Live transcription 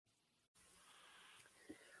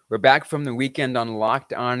We're back from the weekend on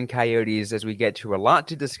Locked On Coyotes as we get to a lot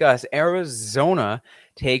to discuss. Arizona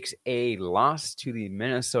takes a loss to the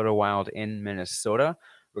Minnesota Wild in Minnesota.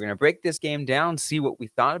 We're going to break this game down, see what we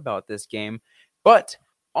thought about this game. But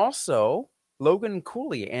also, Logan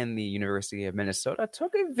Cooley and the University of Minnesota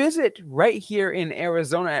took a visit right here in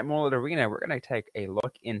Arizona at Mullet Arena. We're going to take a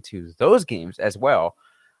look into those games as well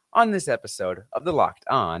on this episode of the Locked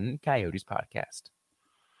On Coyotes podcast.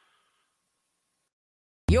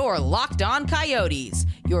 You're Locked On Coyotes,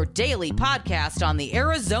 your daily podcast on the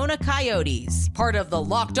Arizona Coyotes, part of the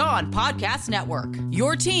Locked On Podcast Network,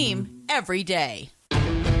 your team every day.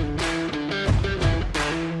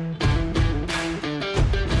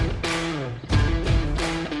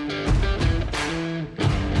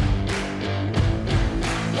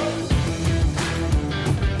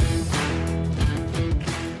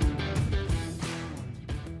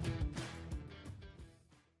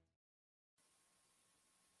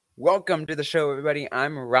 Welcome to the show, everybody.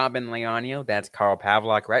 I'm Robin Leonio. That's Carl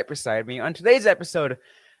Pavlock right beside me. On today's episode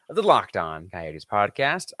of the Locked On Coyotes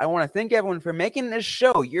podcast, I want to thank everyone for making this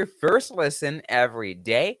show your first listen every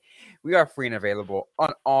day. We are free and available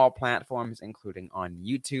on all platforms, including on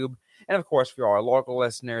YouTube. And of course, for our local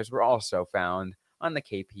listeners, we're also found on the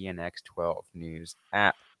KPNX 12 News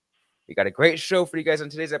app. We got a great show for you guys on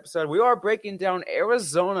today's episode. We are breaking down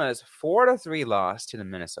Arizona's 4-3 loss to the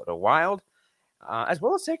Minnesota Wild. As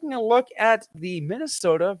well as taking a look at the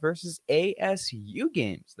Minnesota versus ASU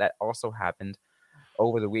games that also happened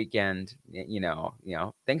over the weekend. You know,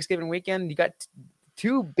 Thanksgiving weekend. You got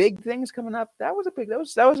two big things coming up. That was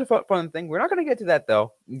a fun thing. We're not going to get to that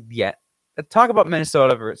though yet. Let's talk about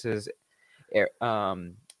Minnesota versus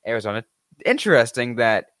Arizona. Interesting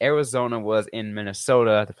that Arizona was in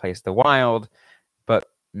Minnesota to face the Wild, but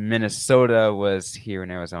Minnesota was here in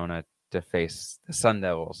Arizona to face the Sun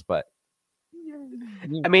Devils. But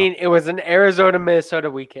I mean, it was an Arizona-Minnesota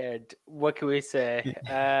weekend. What can we say?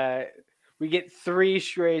 We get 3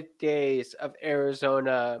 straight days of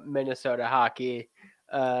Arizona-Minnesota hockey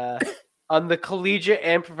on the collegiate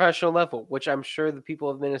and professional level, which I'm sure the people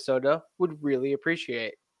of Minnesota would really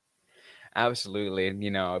appreciate. Absolutely,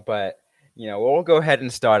 but we'll go ahead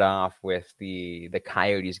and start off with the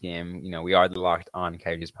Coyotes game. We are the Locked On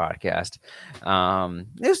Coyotes podcast.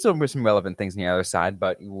 There's still some relevant things on the other side,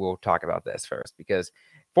 but we'll talk about this first because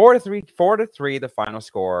 4-3, the final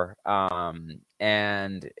score.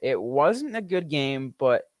 And it wasn't a good game,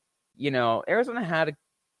 but Arizona had a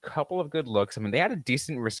couple of good looks. I mean, they had a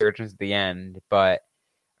decent resurgence at the end, but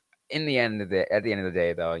at the end of the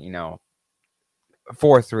day, though,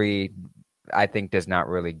 4-3, I think does not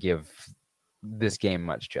really give this game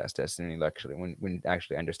much justice, and actually when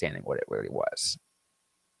actually understanding what it really was.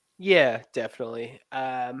 Yeah, definitely.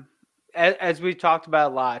 As we've talked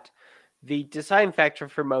about a lot, the deciding factor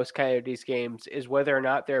for most Coyotes games is whether or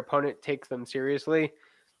not their opponent takes them seriously.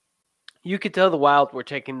 You could tell the Wild were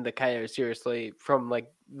taking the Coyotes seriously from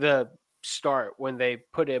like the start when they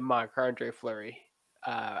put in Marc-Andre Fleury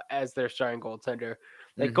as their starting goaltender.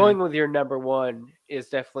 Like going with your number one is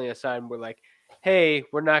definitely a sign where like, hey,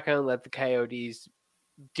 we're not going to let the Coyotes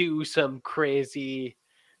do some crazy,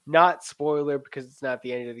 not spoiler because it's not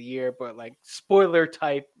the end of the year, but like spoiler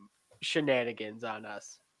type shenanigans on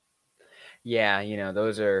us. Yeah,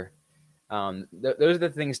 those are those are the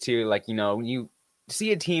things too. Like, when you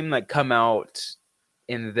see a team like come out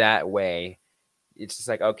in that way, it's just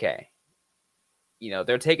like, okay,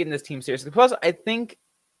 they're taking this team seriously. Plus, I think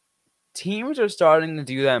teams are starting to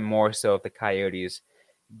do that more so with the Coyotes.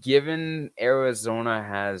 Given Arizona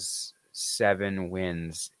has 7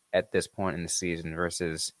 wins at this point in the season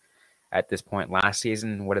versus at this point last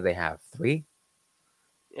season, what do they have? 3?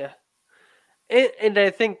 Yeah. And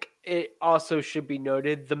I think it also should be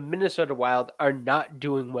noted the Minnesota Wild are not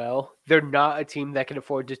doing well. They're not a team that can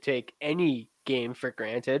afford to take any game for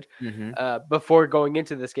granted. Before going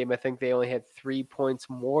into this game, I think they only had 3 points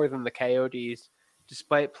more than the Coyotes,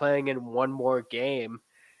 despite playing in one more game.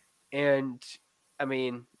 And I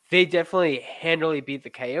mean, they definitely handily beat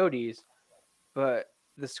the Coyotes, but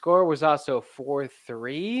the score was also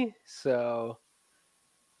 4-3. So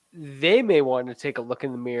they may want to take a look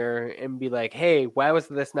in the mirror and be like, hey, why was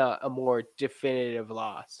this not a more definitive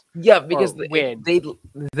loss? Yeah, because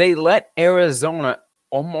they let Arizona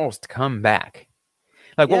almost come back.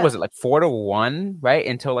 Like, what was it, like 4-1, right?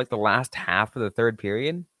 Until like the last half of the third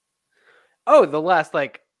period? Oh, the last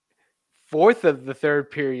like fourth of the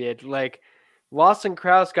third period. Like, Lawson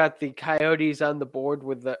Crouse got the Coyotes on the board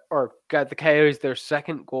got the Coyotes their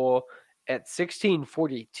second goal at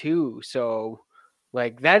 16:42. So,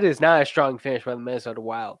 like, that is not a strong finish by the Minnesota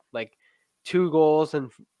Wild. Like, 2 goals in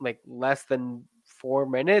like less than 4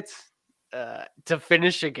 minutes to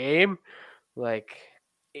finish a game. Like,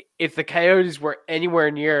 if the Coyotes were anywhere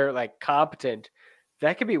near like competent,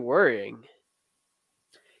 that could be worrying.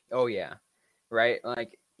 Oh yeah, right.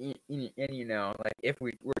 Like, and like if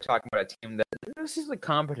we're talking about a team that this is like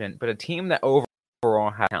competent, but a team that overall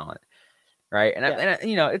has talent, right? And,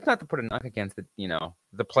 Yeah. it's not to put a knock against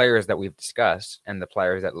the players that we've discussed and the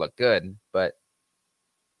players that look good, but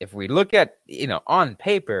if we look at on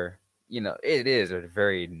paper, it is a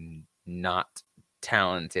very not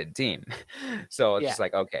talented team. So it's Yeah. just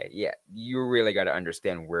like, okay, yeah, you really got to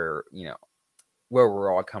understand where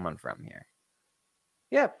we're all coming from here.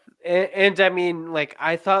 Yeah. And I mean, like,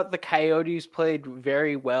 I thought the Coyotes played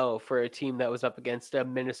very well for a team that was up against a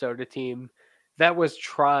Minnesota team that was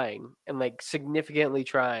trying and like significantly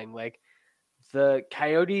trying. Like, the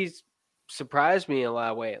Coyotes surprised me in a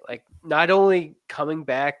lot of ways. Like, not only coming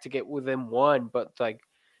back to get within one, but like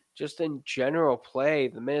just in general play,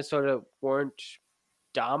 the Minnesota weren't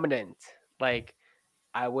dominant like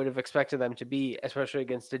I would have expected them to be, especially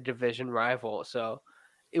against a division rival. So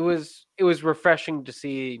it was refreshing to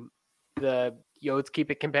see the Yotes keep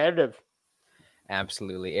it competitive.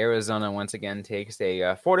 Absolutely. Arizona once again takes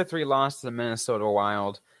a 4-3 loss to the Minnesota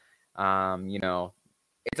Wild.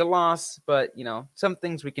 It's a loss, but some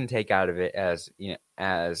things we can take out of it as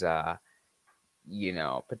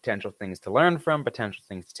potential things to learn from, potential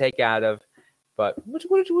things to take out of. But what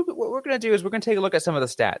we're going to do is we're going to take a look at some of the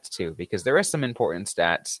stats too, because there are some important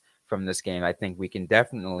stats from this game I think we can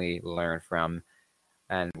definitely learn from.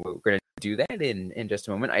 And we're going to do that in just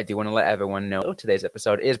a moment. I do want to let everyone know today's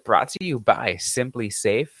episode is brought to you by Simply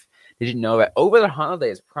Safe. Did you know that over the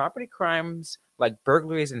holidays, property crimes like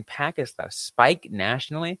burglaries and package theft spike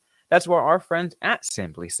nationally? That's why our friends at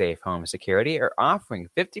Simply Safe Home Security are offering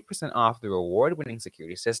 50% off the award-winning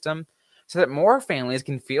security system so that more families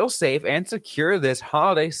can feel safe and secure this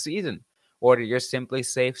holiday season. Order your Simply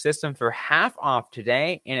Safe system for half off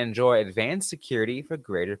today and enjoy advanced security for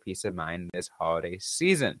greater peace of mind this holiday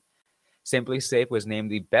season. Simply Safe was named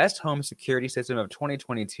the best home security system of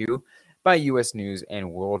 2022 by U.S. News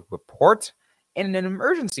and World Report. In an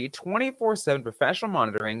emergency, 24/7 professional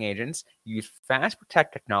monitoring agents use Fast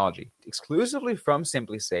Protect technology exclusively from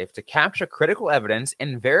Simply Safe to capture critical evidence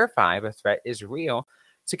and verify if a threat is real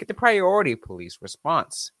to get the priority police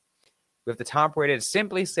response. With the top-rated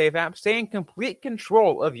Simply Safe app, stay in complete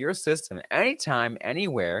control of your system anytime,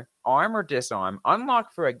 anywhere, arm or disarm,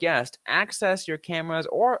 unlock for a guest, access your cameras,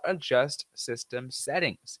 or adjust system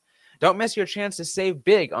settings. Don't miss your chance to save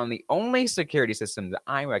big on the only security system that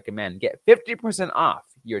I recommend. Get 50% off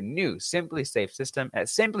your new Simply Safe system at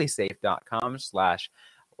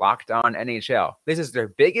simplysafe.com/LockedOnNHL. This is their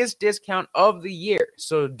biggest discount of the year,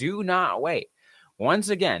 so do not wait. Once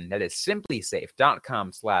again, that is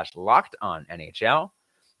simplysafe.com/LockedOnNHL.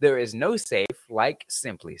 There is no safe like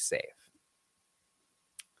Simply Safe.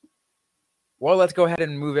 Well, let's go ahead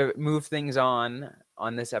and move things on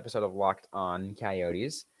this episode of Locked On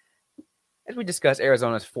Coyotes. As we discuss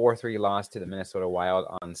Arizona's 4-3 loss to the Minnesota Wild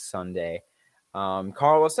on Sunday.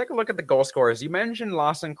 Carl, let's take a look at the goal scorers. You mentioned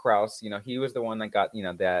Lawson Crouse. He was the one that got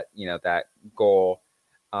that goal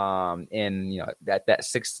in that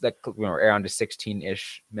around the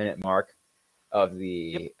 16-ish minute mark of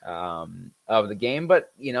the game.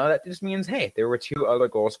 But that just means, hey, there were two other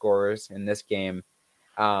goal scorers in this game,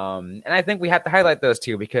 and I think we have to highlight those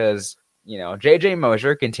two because JJ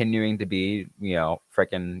Mosier continuing to be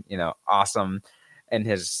freaking awesome in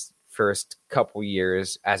his first couple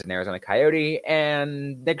years as an Arizona Coyote,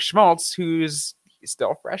 and Nick Schmaltz, who's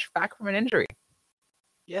still fresh back from an injury.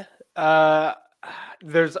 Yeah.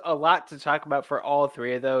 There's a lot to talk about for all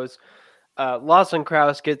three of those. Lawson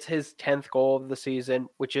Crouse gets his 10th goal of the season,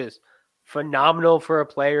 which is phenomenal for a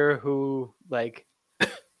player who, like,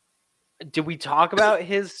 did we talk about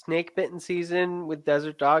his snake bitten season with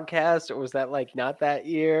Desert Dogcast, or was that like not that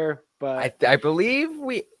year? But I believe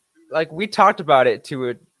we talked about it to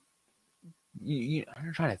a.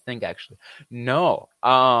 I'm trying to think actually. No.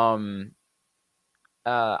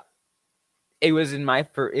 It was in my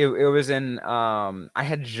it was in I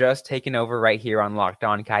had just taken over right here on Locked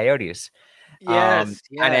On Coyotes. Yes.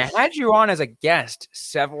 And I had you on as a guest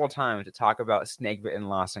several times to talk about snake-bitten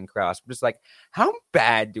Lawson Crouse. Just like, how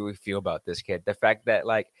bad do we feel about this kid? The fact that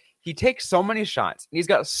he takes so many shots and he's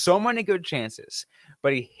got so many good chances,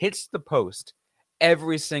 but he hits the post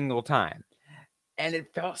every single time, and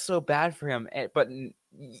it felt so bad for him. But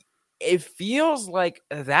it feels like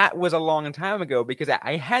that was a long time ago because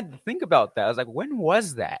I had to think about that. I was like, when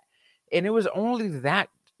was that? And it was only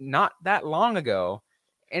not that long ago.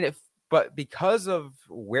 But because of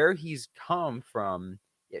where he's come from,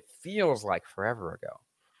 it feels like forever ago.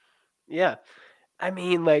 Yeah. I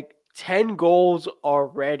mean, like 10 goals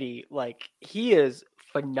already. Like he is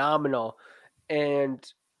phenomenal. And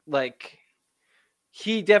like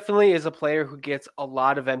he definitely is a player who gets a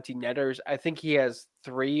lot of empty netters. I think he has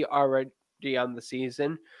 3 already on the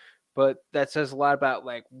season, but that says a lot about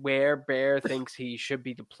like where Bear thinks he should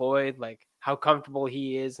be deployed, like how comfortable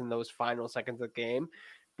he is in those final seconds of the game.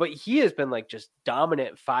 But he has been like just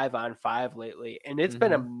dominant 5-on-5 lately, and it's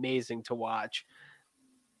been amazing to watch.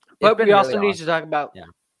 But we also need to talk about Go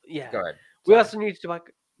ahead. We also need to talk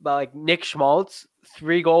about like Nick Schmaltz,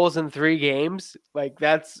 3 goals in 3 games. Like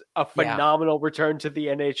that's a phenomenal return to the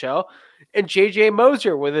NHL. And JJ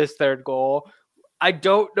Moser with his 3rd goal. I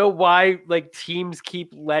don't know why like teams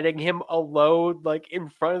keep letting him alone like in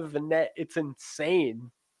front of the net. It's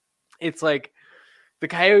insane. It's like the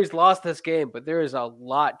Coyotes lost this game, but there is a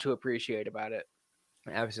lot to appreciate about it.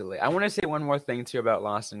 Absolutely. I want to say one more thing too about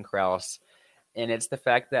Lawson Crouse, and it's the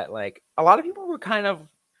fact that like a lot of people were kind of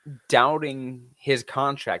doubting his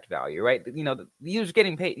contract value, right? You know, he's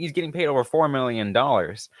getting paid over $4 million.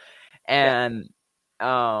 And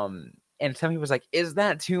some people was like, is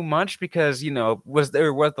that too much? Because, you know, was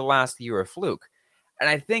the last year a fluke? And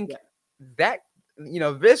I think that, you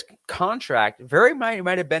know, this contract very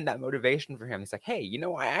might have been that motivation for him. It's like, hey, you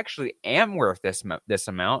know, I actually am worth this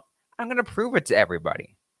amount. I'm going to prove it to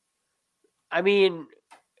everybody. I mean,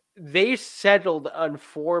 they settled on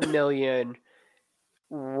 $4 million,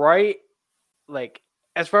 right? Like,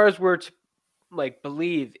 as far as we're to like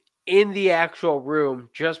believe in the actual room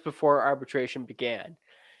just before arbitration began.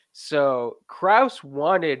 So Crouse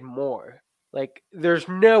wanted more. Like, there's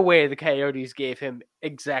no way the Coyotes gave him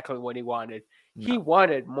exactly what he wanted. No. He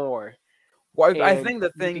wanted more. Well, I think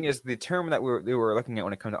the thing is the term that we were looking at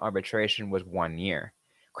when it comes to arbitration was 1 year.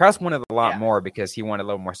 Crouse wanted a lot more because he wanted a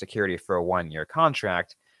little more security for a 1-year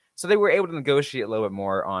contract. So they were able to negotiate a little bit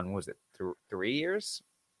more on, was it 3 years?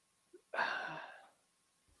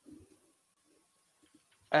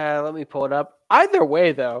 Let me pull it up. Either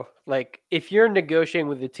way, though, like if you're negotiating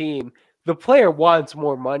with the team, the player wants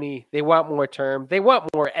more money. They want more term. They want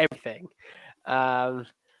more everything.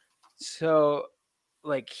 So,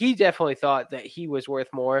 like, he definitely thought that he was worth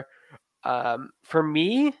more. For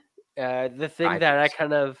me, the thing that I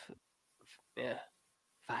kind of,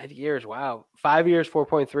 5 years. Wow. 5 years,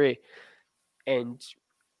 4.3. And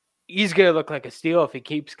he's going to look like a steal if he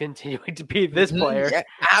keeps continuing to be this player. Yeah,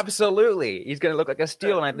 absolutely. He's going to look like a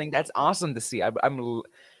steal. And I think that's awesome to see. I'm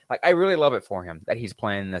like, I really love it for him that he's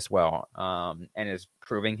playing this well and is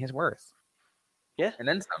proving his worth. Yeah. And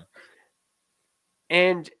then some.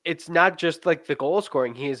 And it's not just like the goal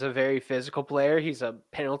scoring. He is a very physical player. He's a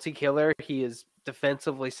penalty killer. He is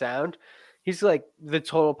defensively sound. He's like the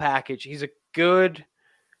total package. He's a good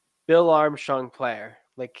Bill Armstrong player.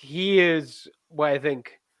 Like, he is what I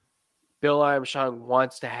think Bill Armstrong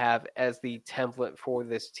wants to have as the template for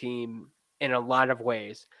this team in a lot of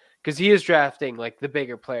ways. Because he is drafting like the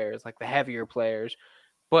bigger players, like the heavier players,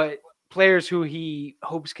 but players who he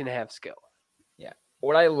hopes can have skill. Yeah.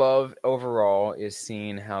 What I love overall is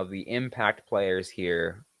seeing how the impact players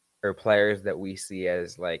here are players that we see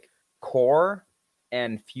as like core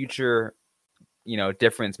and future, you know,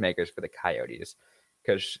 difference makers for the Coyotes.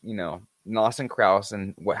 Because, you know, Lawson Crouse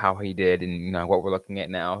and how he did and, you know, what we're looking at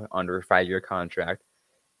now under a 5-year contract.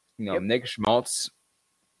 You know, Nick Schmaltz,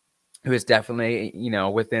 who is definitely, you know,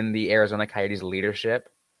 within the Arizona Coyotes leadership.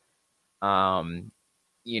 Talked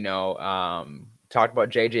about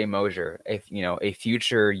JJ Moser, a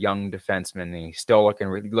future young defenseman. And he's still looking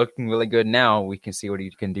really good now. We can see what he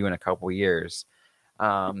can do in a couple years.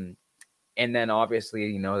 And then obviously,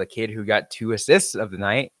 you know, the kid who got 2 assists of the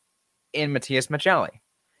night in Matias Maccelli.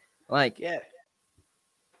 Like, it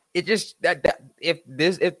just that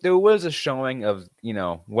if there was a showing of, you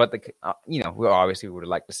know, what the we obviously would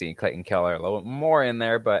like to see Clayton Keller a little bit more in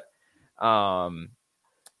there, but I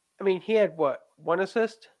mean, he had what, 1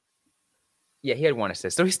 assist? Yeah, he had 1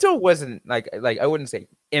 assist, so he still wasn't like I wouldn't say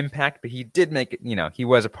impact, but he did make it. You know, he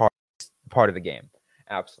was a part of the game.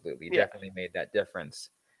 Absolutely, definitely made that difference.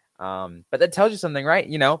 But that tells you something, right?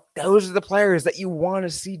 You know, those are the players that you want to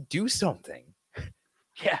see do something.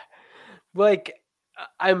 Yeah. Like,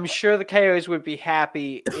 I'm sure the Coyotes would be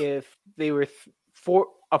happy if they were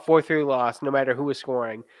a 4-3 loss, no matter who was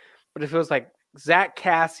scoring. But if it was like Zach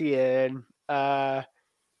Kassian,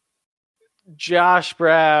 Josh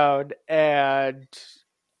Brown, and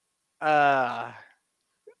I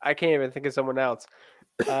can't even think of someone else.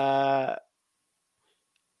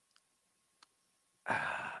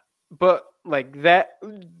 But like that,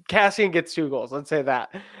 Kassian gets 2 goals. Let's say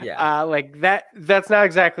that. Yeah. Like that's not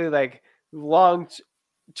exactly like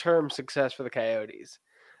term success for the Coyotes.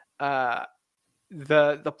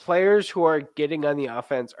 The players who are getting on the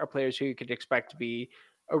offense are players who you could expect to be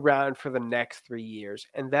around for the next 3 years,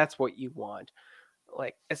 and that's what you want.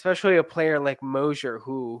 Like, especially a player like Mosier,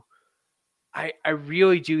 who I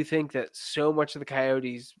really do think that so much of the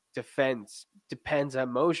Coyotes' defense depends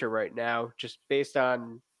on Mosier right now, just based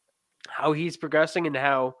on how he's progressing and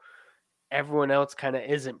how everyone else kind of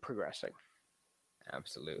isn't progressing.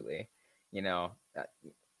 Absolutely. You know,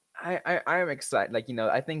 I'm excited. Like,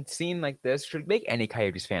 I think seeing like this should make any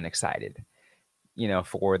Coyotes fan excited,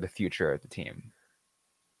 for the future of the team.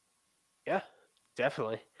 Yeah,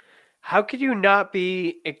 definitely. How could you not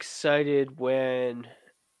be excited when,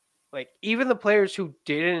 like, even the players who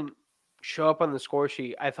didn't show up on the score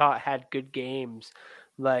sheet, I thought had good games,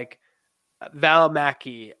 like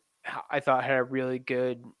Valimaki, I thought had a really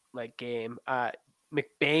good game.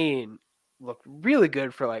 McBain looked really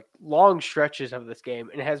good for like long stretches of this game,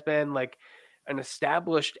 and has been like an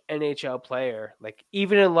established NHL player. Like,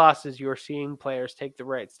 even in losses, you're seeing players take the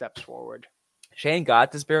right steps forward. Shane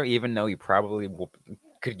Gottsberg, even though he probably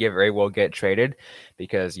could very well get traded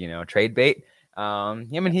because trade bait.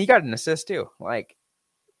 He got an assist too. Like,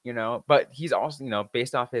 but he's also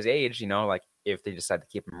based off his age. Like, if they decide to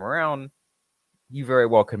keep him around, he very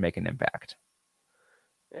well could make an impact.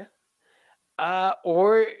 Yeah.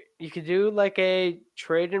 Or you could do like a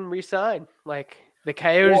trade and resign. Like the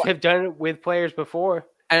Coyotes have done it with players before.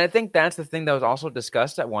 And I think that's the thing that was also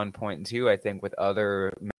discussed at one point too. I think with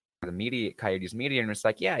other the media, Coyotes media, and it's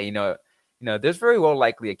like, yeah, there's very well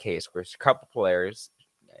likely a case where a couple players,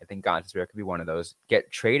 I think Gottsberg could be one of those,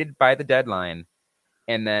 get traded by the deadline,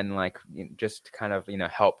 and then just kind of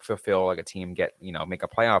help fulfill like a team make a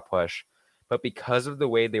playoff push. But because of the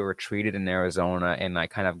way they were treated in Arizona and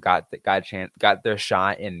kind of got their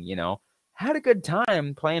shot and had a good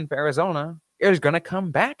time playing for Arizona, is going to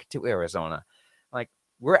come back to Arizona. Like,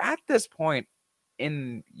 we're at this point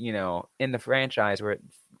in the franchise where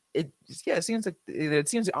it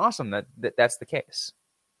seems awesome that's the case.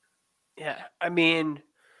 Yeah, I mean,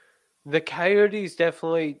 the Coyotes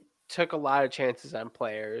definitely took a lot of chances on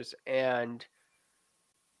players, and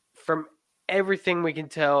from everything we can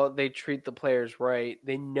tell, they treat the players right.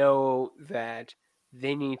 They know that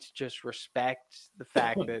they need to just respect the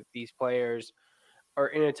fact that these players are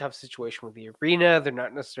in a tough situation with the arena. They're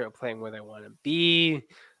not necessarily playing where they want to be.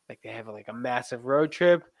 Like, they have like a massive road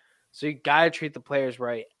trip. So you got to treat the players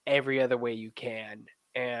right every other way you can.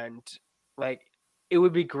 And like, it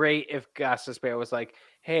would be great if Gostisbehere was like,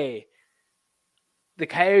 hey, the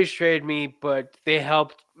Coyotes traded me, but they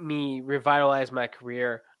helped me revitalize my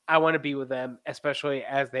career. I want to be with them, especially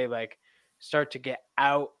as they start to get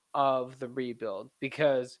out of the rebuild,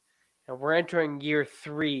 because we're entering year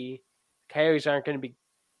 3. Coyotes aren't going to be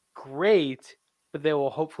great, but they will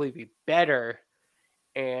hopefully be better.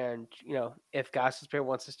 And if Gostisbehere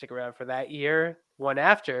wants to stick around for that year, one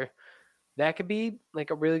after, that could be like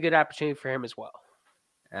a really good opportunity for him as well.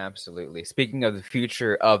 Absolutely. Speaking of the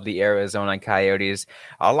future of the Arizona Coyotes,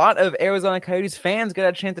 a lot of Arizona Coyotes fans got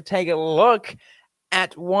a chance to take a look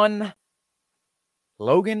at one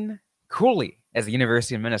Logan Cooley as the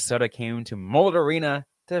University of Minnesota came to Mullet Arena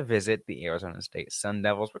to visit the Arizona State Sun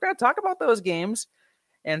Devils. We're going to talk about those games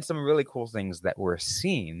and some really cool things that we're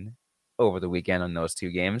seeing over the weekend on those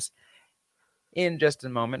 2 games in just a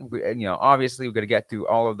moment. Obviously, we're going to get through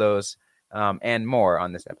all of those and more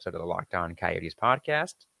on this episode of the Locked On Coyotes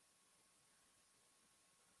podcast.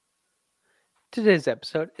 Today's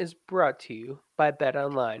episode is brought to you by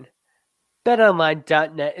BetOnline.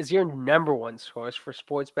 BetOnline.net is your number one source for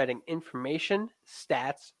sports betting information,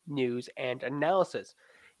 stats, news, and analysis.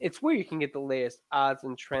 It's where you can get the latest odds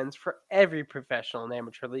and trends for every professional and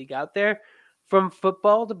amateur league out there, from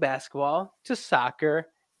football to basketball to soccer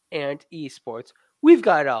and esports. We've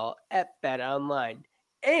got it all at BetOnline.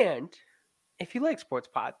 And if you like sports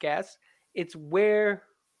podcasts, it's where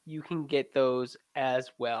you can get those as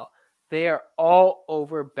well. They are all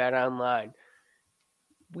over BetOnline.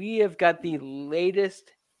 We have got the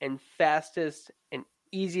latest and fastest and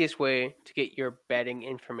easiest way to get your betting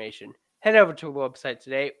information. Head over to the website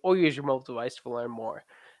today or use your mobile device to learn more.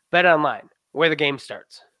 BetOnline, where the game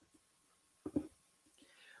starts.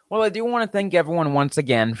 Well, I do want to thank everyone once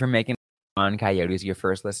again for making Locked On Coyotes your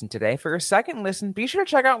first listen today. For your second listen, be sure to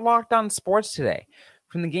check out Locked On Sports today.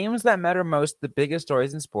 From the games that matter most, the biggest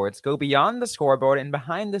stories in sports, go beyond the scoreboard and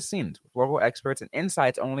behind the scenes with local experts and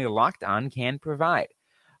insights only Locked On can provide.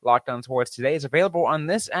 Locked On Sports Today is available on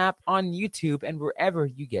this app, on YouTube, and wherever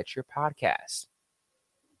you get your podcasts.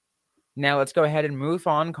 Now let's go ahead and move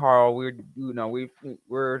on, Carl.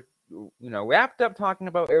 We're wrapped up talking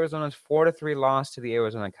about Arizona's 4-3 loss to the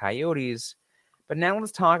Arizona Coyotes. But now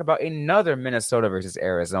let's talk about another Minnesota versus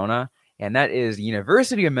Arizona, and that is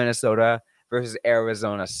University of Minnesota versus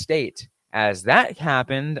Arizona State, as that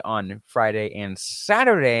happened on Friday and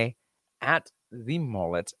Saturday at the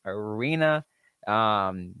Mullet Arena,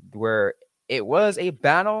 where it was a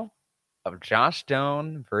battle of Josh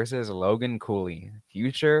Stone versus Logan Cooley,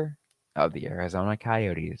 future of the Arizona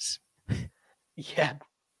Coyotes. Yeah.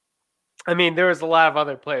 I mean, there was a lot of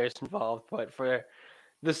other players involved, but for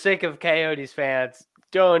the sake of Coyotes fans,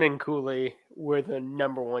 Stone and Cooley were the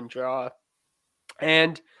number one draw.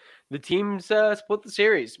 And the teams split the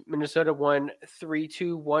series. Minnesota won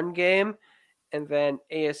 3-2 one game, and then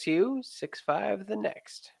ASU 6-5 the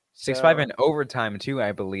next. 6-5 in overtime too,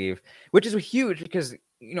 I believe, which is huge because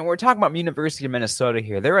we're talking about University of Minnesota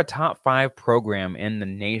here. They're a top 5 program in the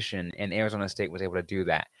nation, and Arizona State was able to do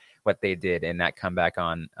that. What they did in that comeback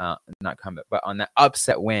on that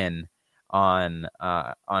upset win on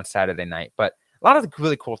Saturday night. But a lot of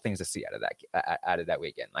really cool things to see out of that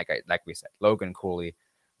weekend. Like we said, Logan Cooley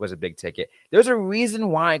was a big ticket. There's a reason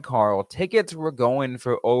why, Carl, tickets were going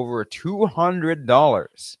for over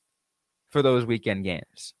 $200 for those weekend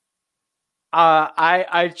games.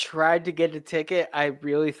 I tried to get a ticket. I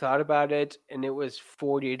really thought about it, and it was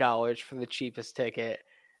 $40 for the cheapest ticket.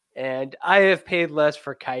 And I have paid less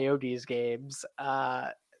for Coyotes games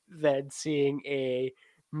than seeing a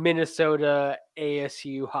Minnesota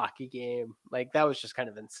ASU hockey game. Like, that was just kind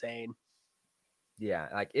of insane.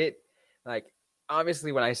 Yeah,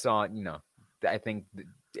 obviously when I saw it, I think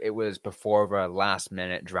it was before the last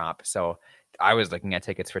minute drop. So I was looking at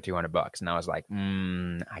tickets for $200 and I was like,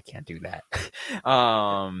 I can't do that.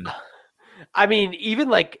 I mean, even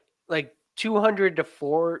like 200 to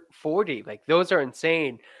 440, like those are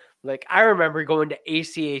insane. Like, I remember going to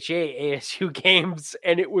ACHA ASU games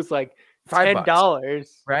and it was like $10,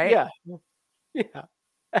 right? Yeah,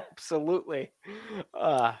 absolutely.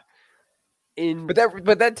 But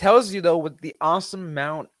that tells you though, with the awesome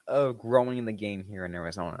amount of growing the game here in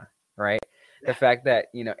Arizona, right? The fact that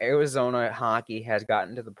Arizona hockey has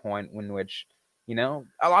gotten to the point in which a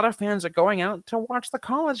lot of fans are going out to watch the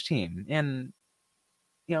college team, and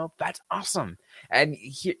that's awesome. And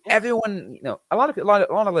everyone, a lot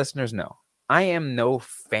of listeners know I am no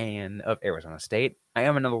fan of Arizona State. I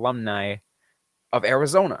am an alumni of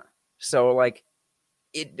Arizona, so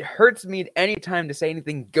it hurts me any time to say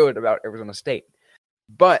anything good about Arizona State.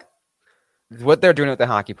 But what they're doing with the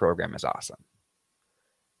hockey program is awesome.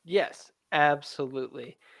 Yes,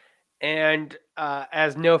 absolutely. And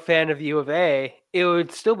as no fan of U of A, it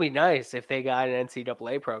would still be nice if they got an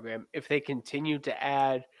NCAA program, if they continued to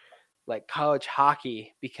add college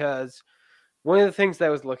hockey, because one of the things that I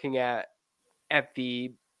was looking at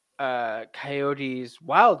the Coyotes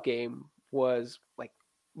Wild game was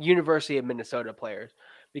University of Minnesota players,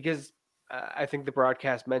 because I think the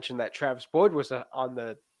broadcast mentioned that Travis Boyd was on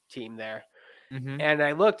the team there. Mm-hmm. And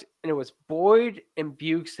I looked, and it was Boyd and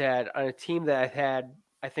Bukestad on a team that had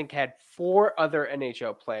 4 other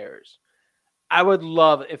NHL players. I would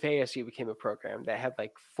love if ASU became a program that had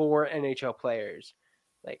 4 NHL players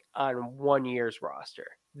on 1 year's roster.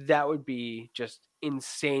 That would be just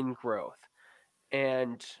insane growth.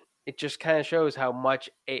 And it just kind of shows how much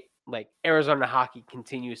Arizona hockey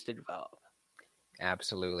continues to develop.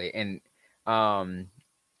 Absolutely. And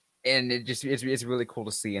it's really cool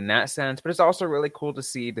to see in that sense, but it's also really cool to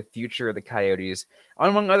see the future of the Coyotes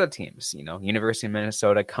among other teams. University of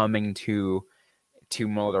Minnesota coming to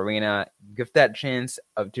Mullet Arena, give that chance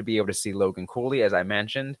to be able to see Logan Cooley, as I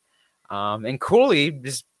mentioned, and Cooley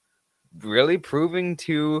just really proving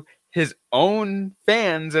to his own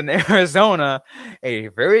fans in Arizona a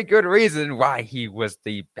very good reason why he was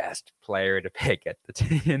the best player to pick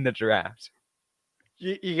in the draft.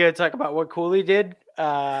 You gonna talk about what Cooley did?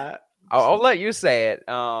 I'll let you say it.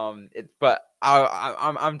 But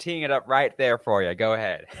I'm teeing it up right there for you. Go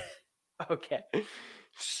ahead. Okay.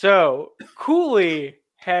 So Cooley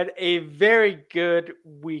had a very good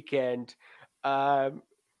weekend.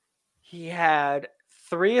 He had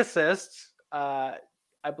 3 assists.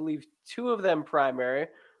 I believe 2 of them primary,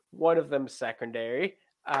 1 of them secondary,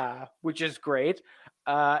 which is great.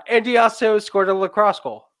 And he also scored a lacrosse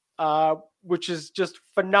goal, which is just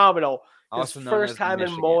phenomenal. His first time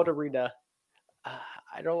in Mullet Arena.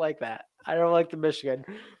 I don't like that. I don't like the Michigan.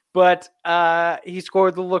 But he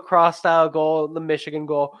scored the lacrosse style goal, the Michigan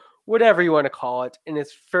goal, whatever you want to call it, in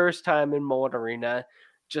his first time in Mullet Arena.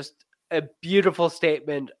 Just a beautiful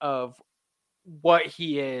statement of what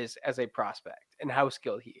he is as a prospect and how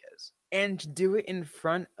skilled he is. And to do it in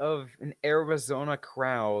front of an Arizona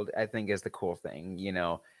crowd, I think, is the cool thing.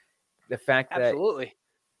 the fact that Absolutely.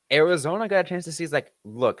 Arizona got a chance to see is like,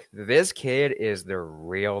 look, this kid is the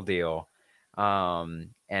real deal. And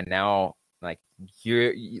now like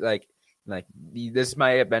this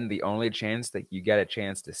might have been the only chance that you get a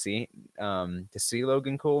chance to see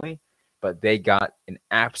Logan Cooley, but they got an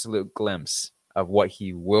absolute glimpse of what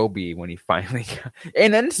he will be when he finally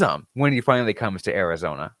and then some when he finally comes to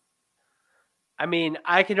Arizona. I mean,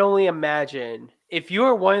 I can only imagine if you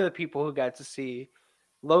were one of the people who got to see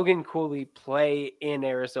Logan Cooley play in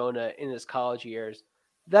Arizona in his college years,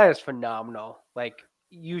 that is phenomenal. Like,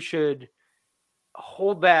 you should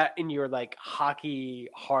hold that in your like hockey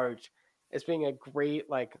heart as being a great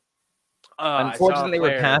like. Unfortunately,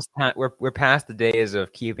 we're past the days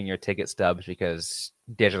of keeping your ticket stubs because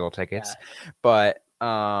digital tickets. Yeah. But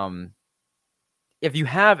if you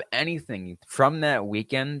have anything from that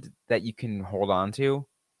weekend that you can hold on to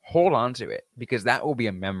it because that will be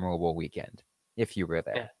a memorable weekend if you were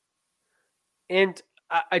there. Yeah. And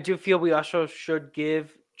I do feel we also should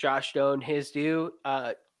give Josh Doan his due.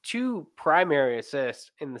 2 primary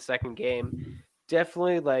assists in the second game.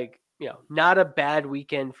 Definitely, like, not a bad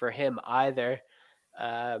weekend for him either.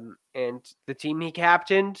 And the team he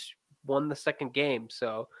captained won the second game.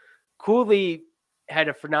 So Cooley had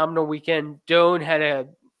a phenomenal weekend. Doan had a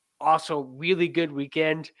also really good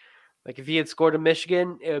weekend. Like, if he had scored in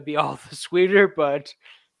Michigan, it would be all the sweeter, but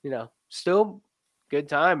still good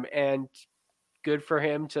time and good for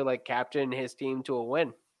him to like captain his team to a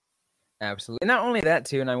win. Absolutely. Not only that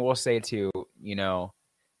too, and I will say too,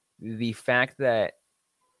 the fact that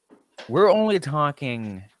we're only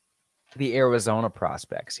talking the Arizona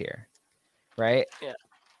prospects here, right? Yeah.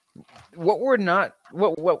 What we're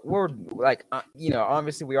like,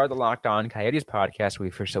 obviously we are the Locked On Coyotes podcast.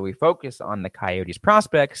 So we focus on the Coyotes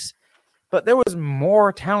prospects, but there was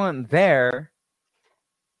more talent there,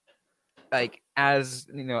 like as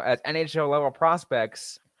NHL level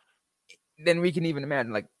prospects than we can even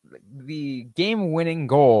imagine. Like the game-winning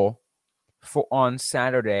goal on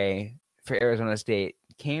Saturday for Arizona State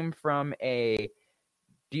came from a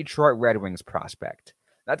Detroit Red Wings prospect.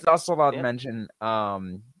 That's also allowed to mention.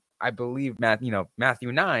 I believe Matthew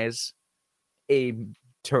Knies, a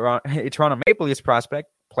Toronto Maple Leafs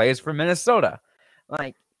prospect, plays for Minnesota.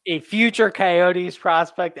 Like a future Coyotes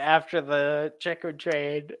prospect after the Checo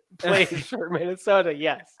trade plays for Minnesota.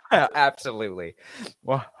 Yes, absolutely,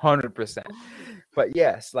 100%. But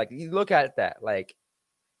yes, like you look at that, like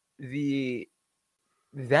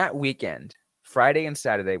that weekend, Friday and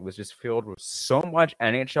Saturday was just filled with so much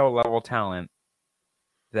NHL level talent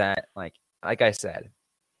that, like I said,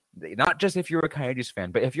 not just if you're a Coyotes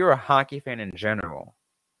fan, but if you're a hockey fan in general,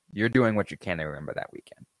 you're doing what you can to remember that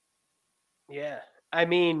weekend. Yeah. I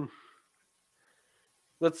mean,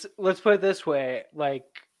 let's put it this way. Like,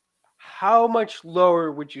 how much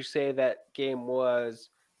lower would you say that game was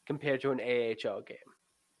compared to an AHL game?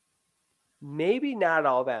 Maybe not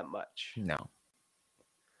all that much. No.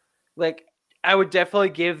 Like, I would definitely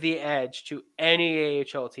give the edge to any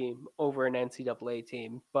AHL team over an NCAA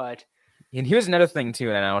team, but and here's another thing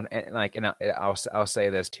too, and I'll say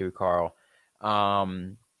this too, Carl.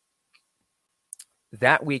 That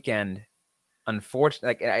weekend, unfortunately,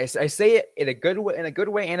 like I say it in a good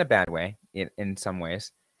way and a bad way in some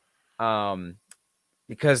ways,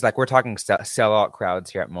 because like we're talking sellout crowds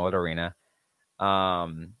here at Mullet Arena,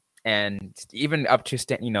 and even up to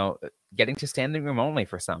getting to standing room only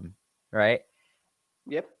for some, right?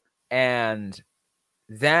 Yep. And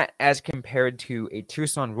that as compared to a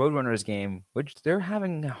Tucson Roadrunners game, which they're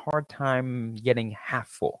having a hard time getting half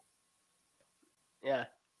full. Yeah.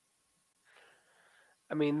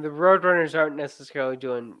 I mean, the Roadrunners aren't necessarily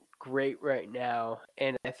doing great right now.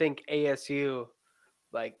 And I think ASU,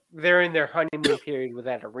 like, they're in their honeymoon period with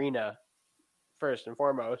that arena, first and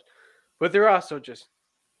foremost. But they're also just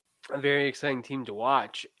a very exciting team to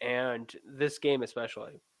watch. And this game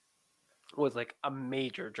especially was like a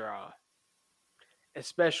major draw,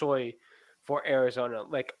 especially for Arizona.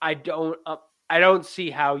 Like, I don't see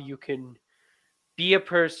how you can be a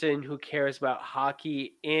person who cares about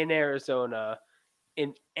hockey in Arizona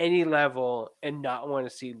in any level and not want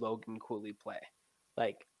to see Logan Cooley play.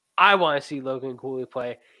 Like, I want to see Logan Cooley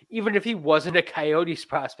play. Even if he wasn't a Coyotes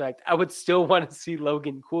prospect, I would still want to see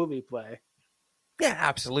Logan Cooley play. Yeah,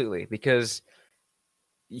 absolutely, because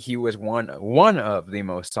he was one of the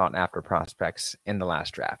most sought after prospects in the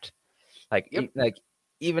last draft. Like,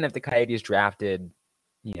 even if the Coyotes drafted,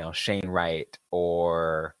 Shane Wright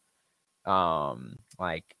or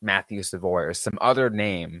like Matthew Savoy or some other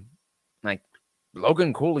name, like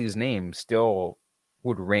Logan Cooley's name still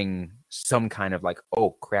would ring some kind of like,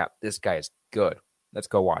 oh crap, this guy is good. Let's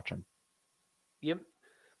go watch him. Yep.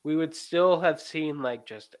 we would still have seen like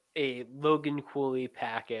just a Logan Cooley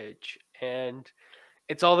package, and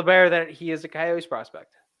it's all the better that he is a Coyotes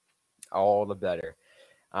prospect. All the better.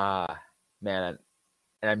 Man,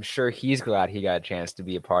 and I'm sure he's glad he got a chance to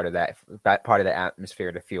be a part of that part of the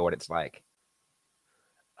atmosphere, to feel what it's like.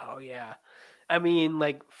 Oh yeah. I mean,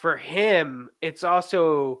 like for him, it's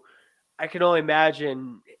also, I can only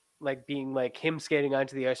imagine like being like him skating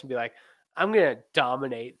onto the ice and be like, I'm gonna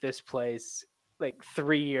dominate this place like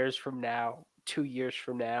 3 years from now, 2 years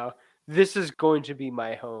from now. This is going to be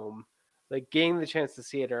my home. Like getting the chance to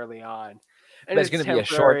see it early on. And But it's going to be a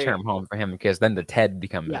short-term home for him, because then the TED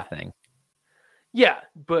becomes a thing. Yeah,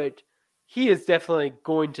 but he is definitely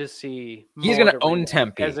going to see. He's going to own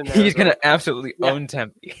Tempe. He's going to absolutely own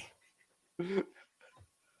Tempe.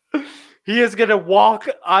 He is going to walk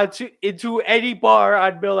into any bar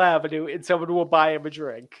on Mill Avenue and someone will buy him a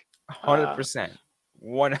drink. 100%.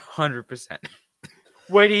 100%.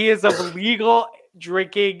 When he is of legal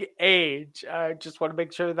drinking age. I just want to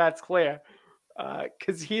make sure that's clear.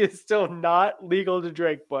 Because he is still not legal to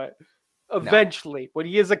drink, but eventually, when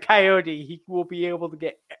he is a Coyote, he will be able to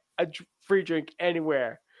get a free drink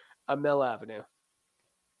anywhere on Mill Avenue.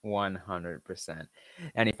 100%.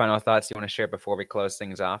 Any final thoughts you want to share before we close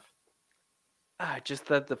things off? Just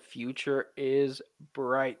that the future is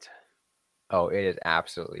bright. Oh, it is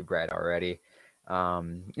absolutely bright already.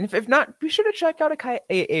 If not, be sure to check out a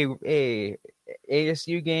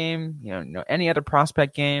ASU game. Any other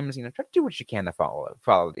prospect games. Try to do what you can to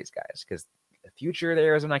follow these guys, because the future of the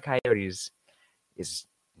Arizona Coyotes is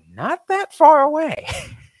not that far away.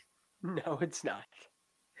 No, it's not.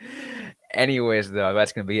 Anyways, though,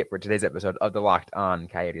 that's going to be it for today's episode of the Locked On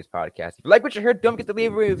Coyotes podcast. If you like what you heard, don't forget to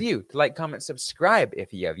leave a review, to like, comment, subscribe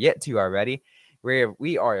if you have yet to already.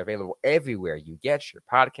 We are available everywhere you get your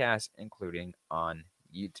podcasts, including on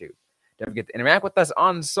YouTube. Don't forget to interact with us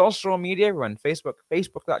on social media. We're on Facebook,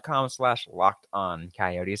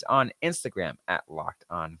 facebook.com/LockedOnCoyotes, on Instagram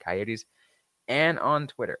 @LockedOnCoyotes, and on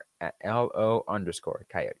Twitter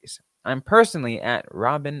 @LO_Coyotes. I'm personally at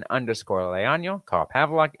Robin_Leonio. Carl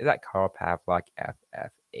Pavlock is at Carl Pavlock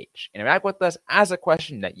FFH. Interact with us, ask a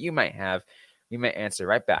question that you might have. We may answer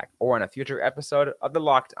right back, or on a future episode of the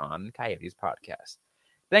Locked On Coyotes podcast.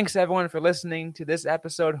 Thanks, everyone, for listening to this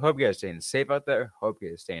episode. Hope you guys are staying safe out there. Hope you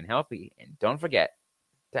guys are staying healthy. And don't forget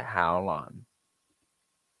to howl on.